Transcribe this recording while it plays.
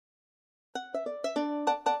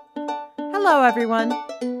Hello, everyone.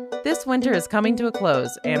 This winter is coming to a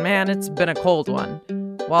close, and man, it's been a cold one.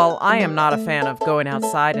 While I am not a fan of going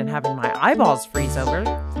outside and having my eyeballs freeze over,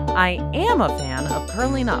 I am a fan of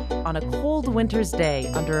curling up on a cold winter's day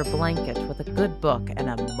under a blanket with a good book and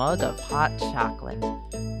a mug of hot chocolate.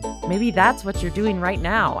 Maybe that's what you're doing right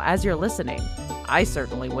now as you're listening. I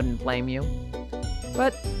certainly wouldn't blame you.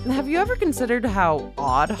 But have you ever considered how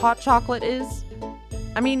odd hot chocolate is?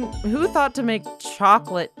 I mean, who thought to make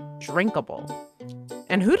chocolate drinkable?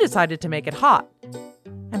 And who decided to make it hot?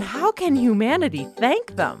 And how can humanity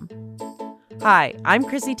thank them? Hi, I'm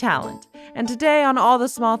Chrissy Talent, and today on All the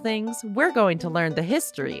Small Things, we're going to learn the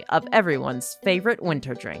history of everyone's favorite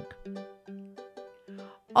winter drink.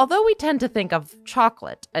 Although we tend to think of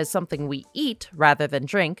chocolate as something we eat rather than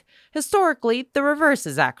drink, historically, the reverse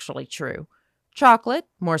is actually true. Chocolate,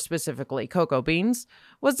 more specifically cocoa beans,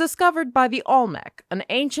 was discovered by the Olmec, an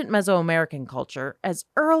ancient Mesoamerican culture, as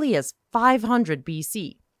early as 500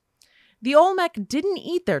 BC. The Olmec didn't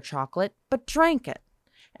eat their chocolate, but drank it.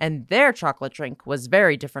 And their chocolate drink was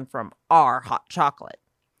very different from our hot chocolate.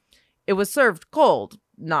 It was served cold,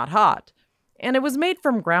 not hot, and it was made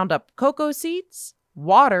from ground-up cocoa seeds,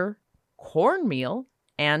 water, cornmeal,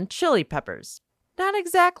 and chili peppers. Not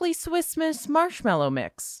exactly Swiss Miss marshmallow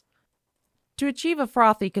mix. To achieve a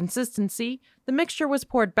frothy consistency, the mixture was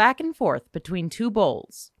poured back and forth between two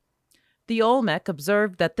bowls. The Olmec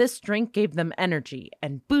observed that this drink gave them energy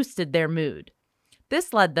and boosted their mood.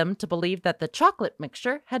 This led them to believe that the chocolate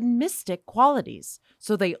mixture had mystic qualities,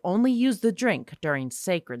 so they only used the drink during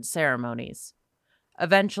sacred ceremonies.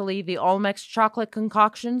 Eventually, the Olmec's chocolate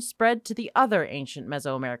concoction spread to the other ancient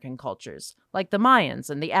Mesoamerican cultures, like the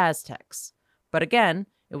Mayans and the Aztecs. But again,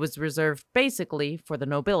 it was reserved basically for the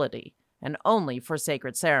nobility, and only for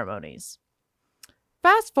sacred ceremonies.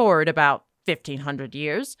 Fast forward about 1,500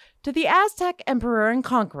 years to the Aztec emperor and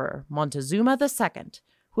conqueror Montezuma II,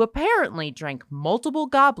 who apparently drank multiple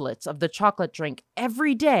goblets of the chocolate drink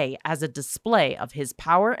every day as a display of his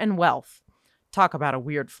power and wealth. Talk about a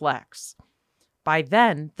weird flex. By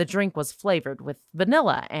then, the drink was flavored with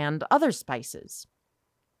vanilla and other spices.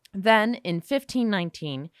 Then, in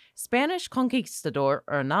 1519, Spanish conquistador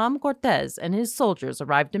Hernán Cortés and his soldiers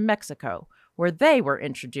arrived in Mexico, where they were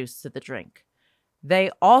introduced to the drink.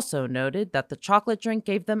 They also noted that the chocolate drink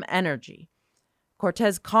gave them energy.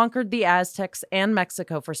 Cortés conquered the Aztecs and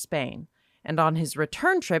Mexico for Spain, and on his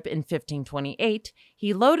return trip in 1528,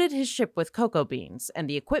 he loaded his ship with cocoa beans and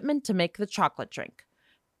the equipment to make the chocolate drink.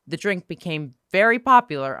 The drink became very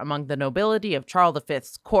popular among the nobility of Charles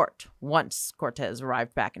V's court once Cortés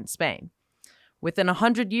arrived back in Spain. Within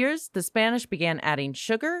 100 years, the Spanish began adding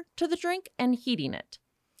sugar to the drink and heating it.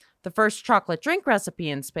 The first chocolate drink recipe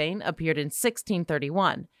in Spain appeared in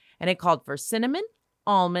 1631, and it called for cinnamon,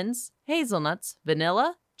 almonds, hazelnuts,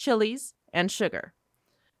 vanilla, chilies, and sugar.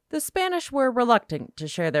 The Spanish were reluctant to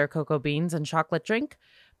share their cocoa beans and chocolate drink,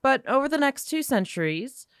 but over the next 2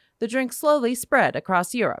 centuries, the drink slowly spread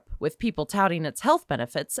across Europe, with people touting its health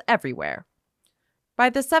benefits everywhere.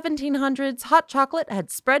 By the 1700s, hot chocolate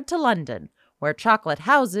had spread to London, where chocolate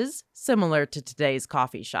houses, similar to today's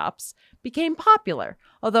coffee shops, became popular,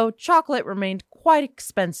 although chocolate remained quite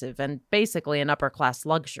expensive and basically an upper-class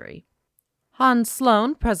luxury. Hans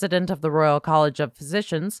Sloane, president of the Royal College of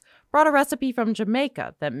Physicians, brought a recipe from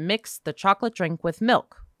Jamaica that mixed the chocolate drink with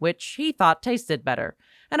milk, which he thought tasted better,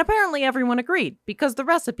 and apparently everyone agreed because the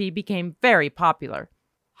recipe became very popular.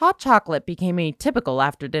 Hot chocolate became a typical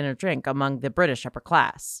after-dinner drink among the British upper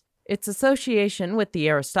class. Its association with the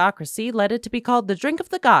aristocracy led it to be called the Drink of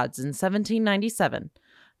the Gods in 1797,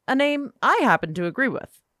 a name I happen to agree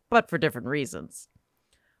with, but for different reasons.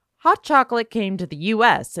 Hot chocolate came to the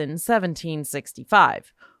U.S. in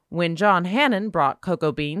 1765, when John Hannon brought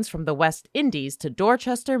cocoa beans from the West Indies to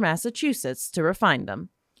Dorchester, Massachusetts to refine them.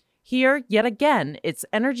 Here, yet again, its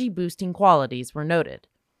energy-boosting qualities were noted.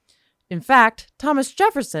 In fact, Thomas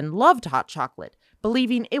Jefferson loved hot chocolate,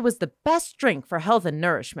 believing it was the best drink for health and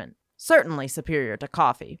nourishment, certainly superior to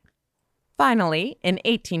coffee. Finally, in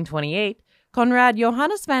 1828, Conrad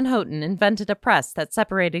Johannes van Houten invented a press that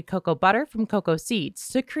separated cocoa butter from cocoa seeds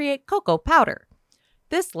to create cocoa powder.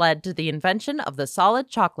 This led to the invention of the solid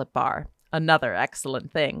chocolate bar, another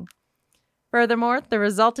excellent thing. Furthermore, the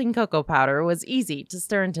resulting cocoa powder was easy to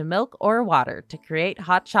stir into milk or water to create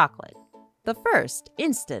hot chocolate, the first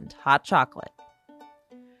instant hot chocolate.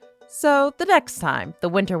 So, the next time the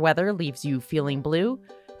winter weather leaves you feeling blue,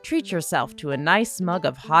 treat yourself to a nice mug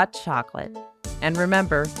of hot chocolate. And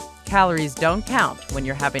remember, calories don't count when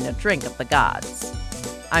you're having a drink of the gods.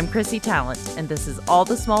 I'm Chrissy Talent, and this is All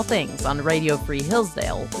the Small Things on Radio Free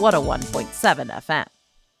Hillsdale 101.7 FM.